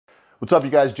What's up,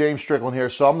 you guys? James Strickland here.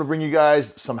 So I'm going to bring you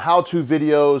guys some how-to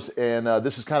videos, and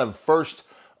this is kind of the first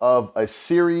of a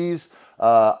series.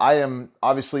 I am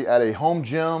obviously at a home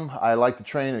gym. I like to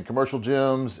train in commercial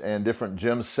gyms and different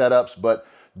gym setups, but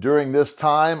during this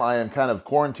time I am kind of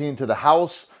quarantined to the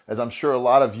house, as I'm sure a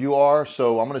lot of you are.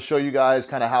 So I'm going to show you guys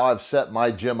kind of how I've set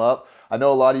my gym up. I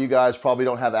know a lot of you guys probably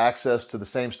don't have access to the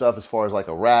same stuff as far as like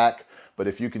a rack, but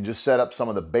if you can just set up some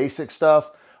of the basic stuff,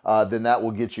 then that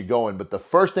will get you going. But the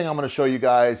first thing I'm going to show you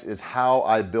guys is how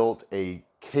I built a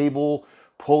cable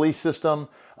pulley system.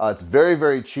 It's very,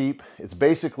 very cheap. It's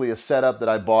basically a setup that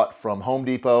I bought from Home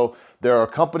Depot. There are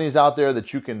companies out there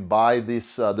that you can buy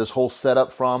this whole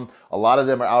setup from. A lot of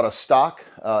them are out of stock,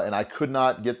 and I could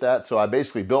not get that, so I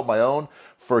basically built my own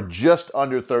for just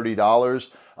under $30.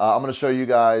 I'm going to show you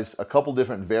guys a couple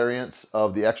different variants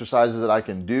of the exercises that I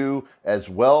can do as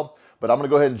well. But I'm going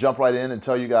to go ahead and jump right in and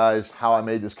tell you guys how I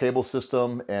made this cable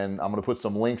system, and I'm going to put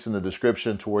some links in the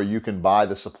description to where you can buy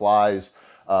the supplies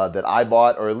that I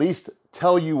bought, or at least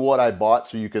tell you what I bought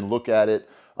so you can look at it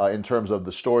in terms of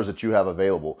the stores that you have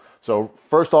available. So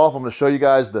first off, I'm going to show you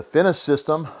guys the finish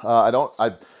system.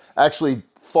 I actually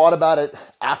thought about it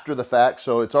after the fact,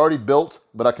 so it's already built,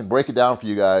 but I can break it down for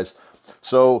you guys.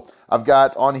 So I've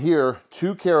got on here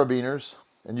 2 Carabiners,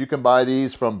 and you can buy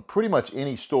these from pretty much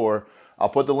any store. I'll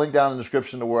put the link down in the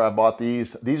description to where I bought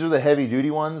these. These are the heavy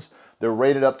duty ones. They're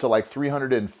rated up to like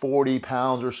 340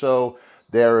 pounds or so.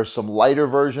 There are some lighter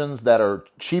versions that are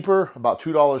cheaper, about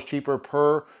 $2 cheaper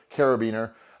per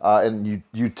carabiner. And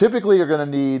you typically are gonna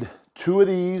need 2 of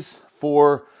these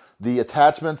for the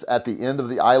attachments at the end of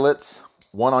the eyelets,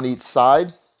 1 on each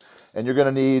side. And you're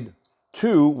gonna need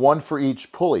 2, 1 for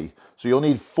each pulley. So you'll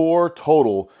need 4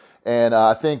 total. And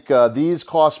I think these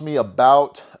cost me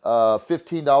about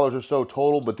 $15 or so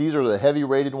total, but these are the heavy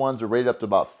rated ones. They're rated up to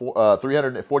about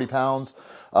 340 pounds.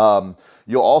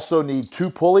 You'll also need 2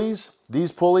 pulleys.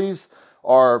 These pulleys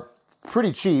are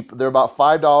pretty cheap. They're about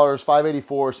 $5,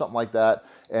 $5.84, something like that.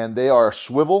 And they are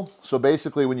swivel. So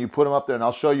basically when you put them up there, and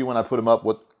I'll show you when I put them up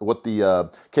what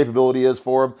the capability is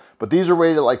for them, but these are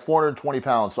rated at like 420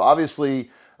 pounds. So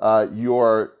obviously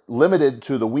you're limited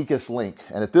to the weakest link.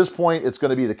 And at this point, it's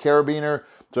going to be the carabiner.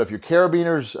 So if your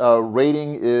carabiner's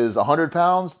rating is 100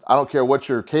 pounds, I don't care what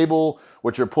your cable,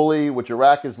 what your pulley, what your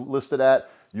rack is listed at,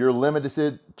 you're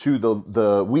limited to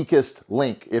the weakest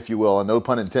link, if you will, and no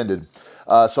pun intended.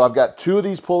 So I've got 2 of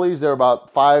these pulleys. They're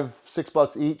about $5,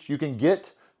 $6 each. You can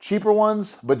get cheaper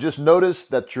ones, but just notice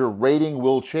that your rating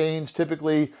will change.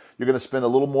 Typically, you're going to spend a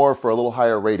little more for a little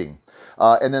higher rating.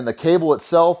 And then the cable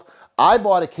itself, I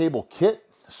bought a cable kit.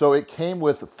 So it came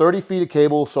with 30 feet of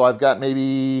cable. So I've got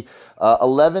maybe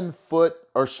 11 foot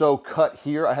or so cut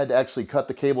here. I had to actually cut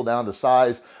the cable down to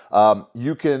size.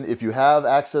 You can, if you have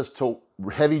access to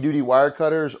heavy duty wire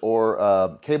cutters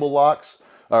or cable locks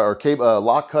or cable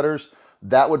lock cutters,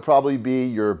 that would probably be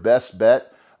your best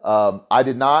bet. I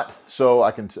did not, so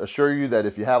I can assure you that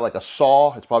if you have like a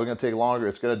saw, it's probably going to take longer.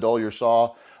 It's going to dull your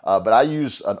saw. But I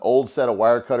used an old set of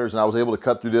wire cutters, and I was able to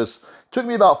cut through this. It took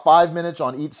me about 5 minutes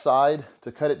on each side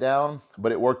to cut it down,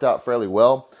 but it worked out fairly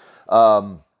well.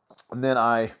 And then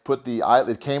I put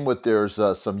it came with, there's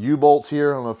some U-bolts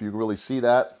here. I don't know if you can really see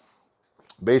that.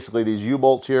 Basically, these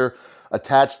U-bolts here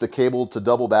attach the cable to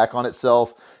double back on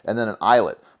itself, and then an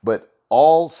eyelet. But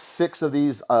all 6 of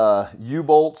these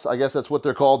U-bolts, I guess that's what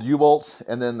they're called, U-bolts,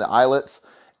 and then the eyelets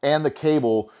and the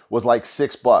cable was like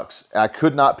 $6. I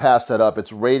could not pass that up.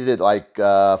 It's rated at like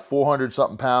 400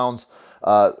 something pounds.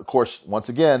 Of course, once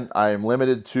again, I am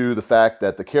limited to the fact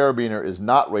that the carabiner is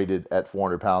not rated at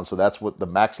 400 pounds, so that's what the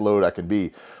max load I can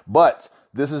be. But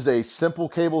this is a simple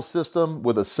cable system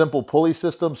with a simple pulley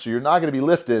system, so you're not going to be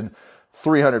lifting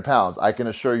 300 pounds. I can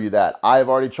assure you that. I've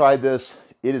already tried this.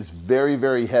 It is very,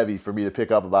 very heavy for me to pick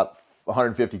up about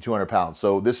 150, 200 pounds.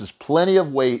 So this is plenty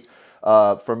of weight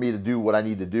for me to do what I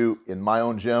need to do in my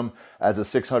own gym as a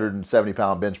 670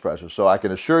 pound bench presser. So I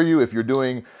can assure you, if you're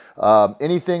doing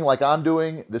anything like I'm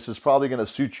doing, this is probably going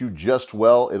to suit you just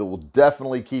well. It will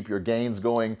definitely keep your gains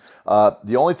going.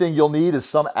 The only thing you'll need is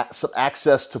some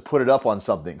access to put it up on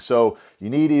something. So you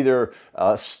need either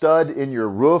a stud in your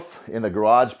roof, in the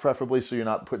garage preferably, so you're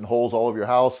not putting holes all over your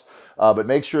house. But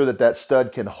make sure that that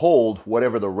stud can hold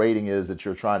whatever the rating is that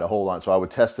you're trying to hold on. So I would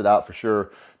test it out for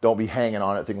sure. Don't be hanging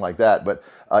on it, thing like that. But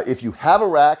if you have a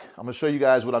rack, I'm going to show you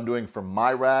guys what I'm doing for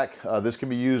my rack. This can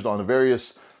be used on the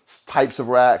various types of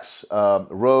racks,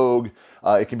 Rogue.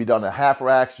 It can be done in half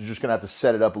racks. You're just going to have to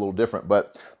set it up a little different.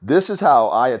 But this is how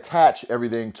I attach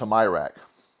everything to my rack.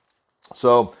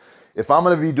 So if I'm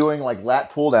going to be doing like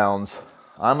lat pull downs,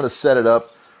 I'm going to set it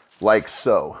up like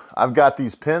so. I've got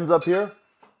these pins up here.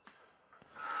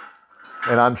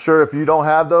 And I'm sure if you don't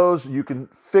have those, you can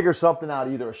figure something out,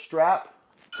 either a strap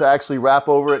to actually wrap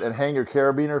over it and hang your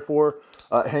carabiner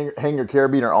hang your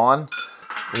carabiner on.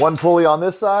 One pulley on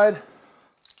this side,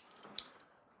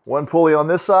 one pulley on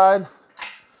this side.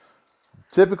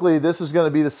 Typically, this is going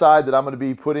to be the side that I'm going to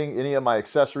be putting any of my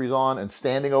accessories on and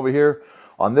standing over here.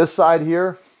 On this side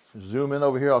here, zoom in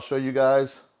over here, I'll show you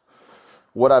guys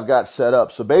what I've got set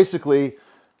up. So basically,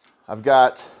 I've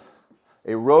got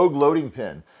a Rogue loading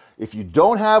pin. If you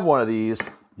don't have one of these,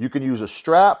 you can use a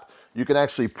strap. You can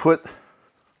actually put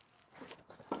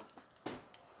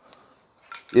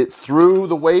it through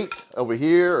the weight over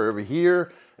here or over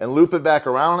here and loop it back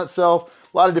around on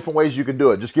itself. A lot of different ways you can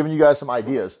do it. Just giving you guys some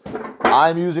ideas.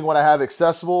 I'm using what I have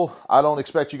accessible. I don't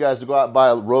expect you guys to go out and buy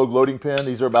a Rogue loading pin.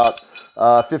 These are about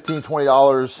 $15,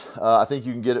 $20. I think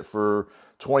you can get it for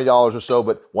 $20 or so,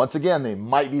 but once again, they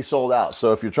might be sold out.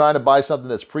 So if you're trying to buy something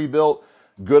that's pre-built,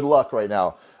 good luck right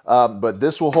now. But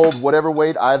this will hold whatever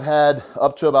weight. I've had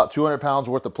up to about 200 pounds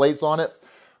worth of plates on it.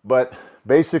 But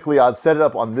basically, I'd set it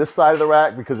up on this side of the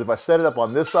rack, because if I set it up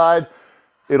on this side,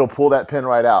 it'll pull that pin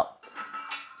right out.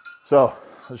 So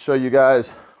I'll show you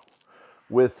guys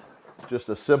with just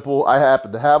a simple, I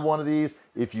happen to have one of these.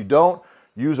 If you don't,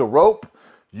 use a rope,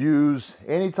 use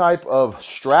any type of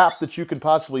strap that you can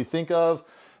possibly think of,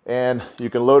 and you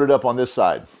can load it up on this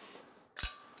side.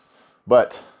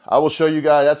 But I will show you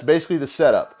guys, that's basically the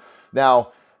setup.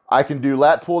 Now, I can do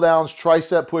lat pull downs,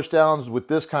 tricep push downs with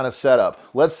this kind of setup.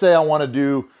 Let's say I want to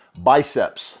do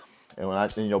biceps, and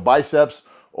when biceps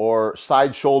or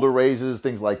side shoulder raises,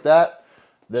 things like that.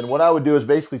 Then what I would do is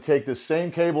basically take this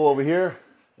same cable over here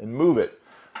and move it.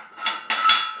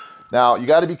 Now, you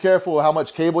got to be careful how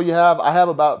much cable you have. I have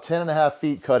about 10.5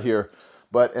 feet cut here,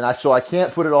 so I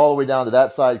can't put it all the way down to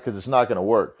that side because it's not going to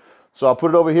work. So I'll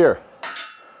put it over here.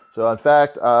 So in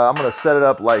fact, I'm going to set it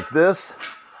up like this.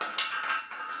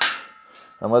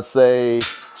 And let's say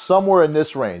somewhere in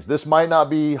this range. This might not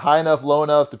be high enough, low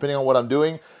enough, depending on what I'm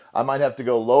doing. I might have to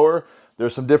go lower.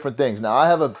 There's some different things. Now I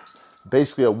have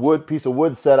basically a piece of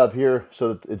wood set up here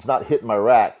so that it's not hitting my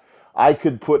rack. I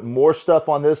could put more stuff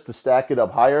on this to stack it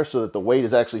up higher so that the weight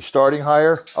is actually starting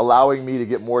higher, allowing me to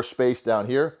get more space down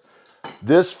here.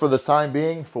 This, for the time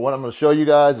being, for what I'm going to show you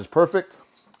guys, is perfect.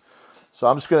 So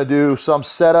I'm just going to do some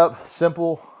setup,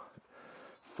 simple,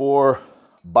 for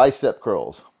bicep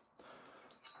curls.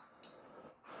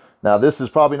 Now, this is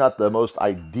probably not the most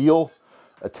ideal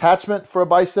attachment for a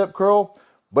bicep curl,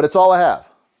 but it's all I have.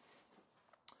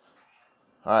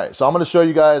 All right, so I'm going to show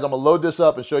you guys, I'm going to load this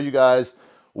up and show you guys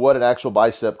what an actual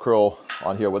bicep curl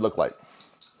on here would look like.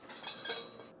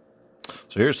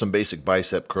 So here's some basic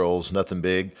bicep curls, nothing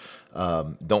big.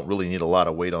 Don't really need a lot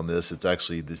of weight on this. It's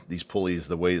actually, these pulleys,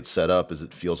 the way it's set up is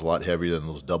it feels a lot heavier than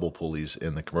those double pulleys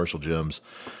in the commercial gyms.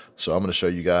 So I'm going to show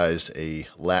you guys a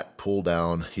lat pull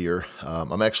down here.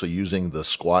 I'm actually using the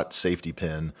squat safety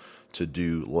pin to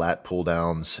do lat pull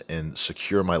downs and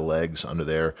secure my legs under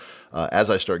there. As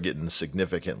I start getting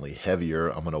significantly heavier,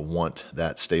 I'm going to want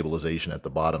that stabilization at the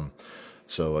bottom.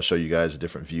 So I'll show you guys a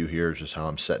different view here, just how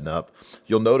I'm setting up.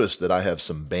 You'll notice that I have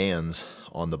some bands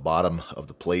on the bottom of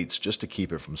the plates just to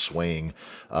keep it from swaying.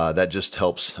 That just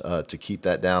helps to keep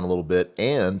that down a little bit,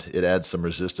 and it adds some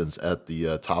resistance at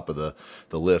the top of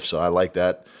the lift. So I like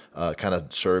that. Kind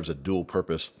of serves a dual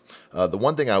purpose. The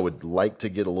one thing I would like to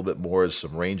get a little bit more is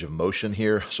some range of motion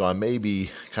here. So I may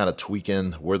be kind of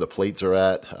tweaking where the plates are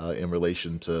at in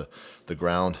relation to the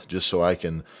ground, just so I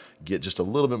can get just a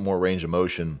little bit more range of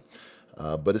motion.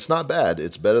 But it's not bad.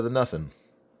 It's better than nothing.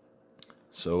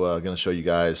 So I'm going to show you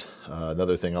guys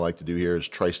another thing I like to do here is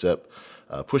tricep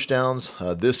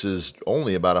pushdowns. This is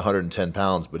only about 110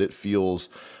 pounds, but it feels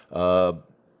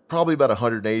probably about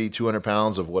 180, 200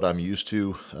 pounds of what I'm used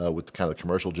to with kind of the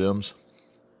commercial gyms.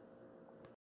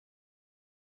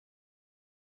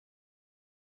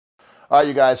 All right,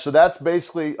 you guys, so that's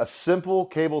basically a simple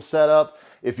cable setup.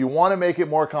 If you want to make it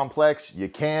more complex, you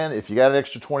can. If you got an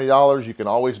extra $20, you can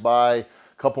always buy a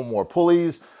couple more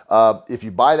pulleys. If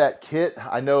you buy that kit,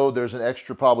 I know there's an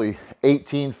extra probably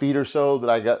 18 feet or so that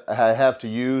I have to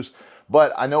use.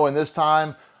 But I know in this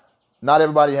time, not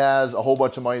everybody has a whole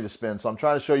bunch of money to spend. So I'm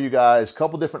trying to show you guys a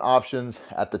couple different options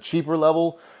at the cheaper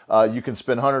level. You can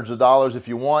spend hundreds of dollars if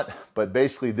you want, but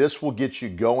basically this will get you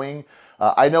going.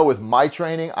 I know with my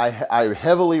training, I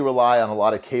heavily rely on a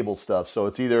lot of cable stuff. So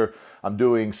it's either I'm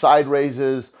doing side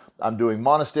raises, I'm doing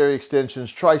monastery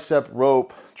extensions, tricep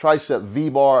rope, tricep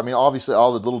V-bar. I mean, obviously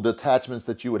all the little detachments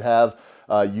that you would have,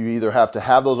 you either have to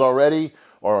have those already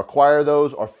or acquire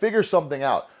those or figure something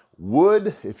out.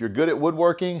 Wood, if you're good at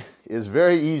woodworking, is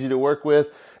very easy to work with.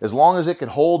 As long as it can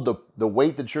hold the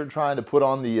weight that you're trying to put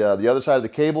on the other side of the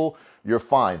cable, you're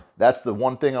fine. That's the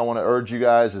one thing I want to urge you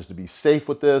guys, is to be safe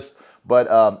with this.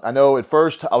 But I know at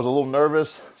first I was a little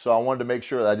nervous, so I wanted to make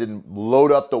sure that I didn't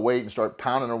load up the weight and start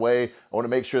pounding away. I want to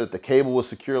make sure that the cable was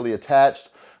securely attached.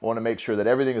 I want to make sure that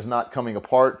everything is not coming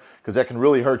apart, because that can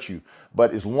really hurt you.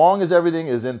 But as long as everything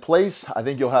is in place, I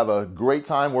think you'll have a great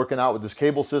time working out with this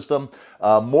cable system.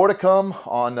 More to come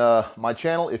on my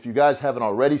channel. If you guys haven't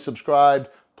already subscribed,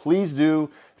 please do.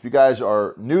 If you guys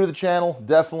are new to the channel,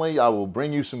 definitely, I will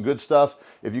bring you some good stuff.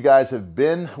 If you guys have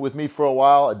been with me for a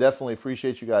while, I definitely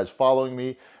appreciate you guys following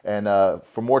me. And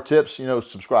for more tips,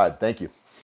 subscribe. Thank you.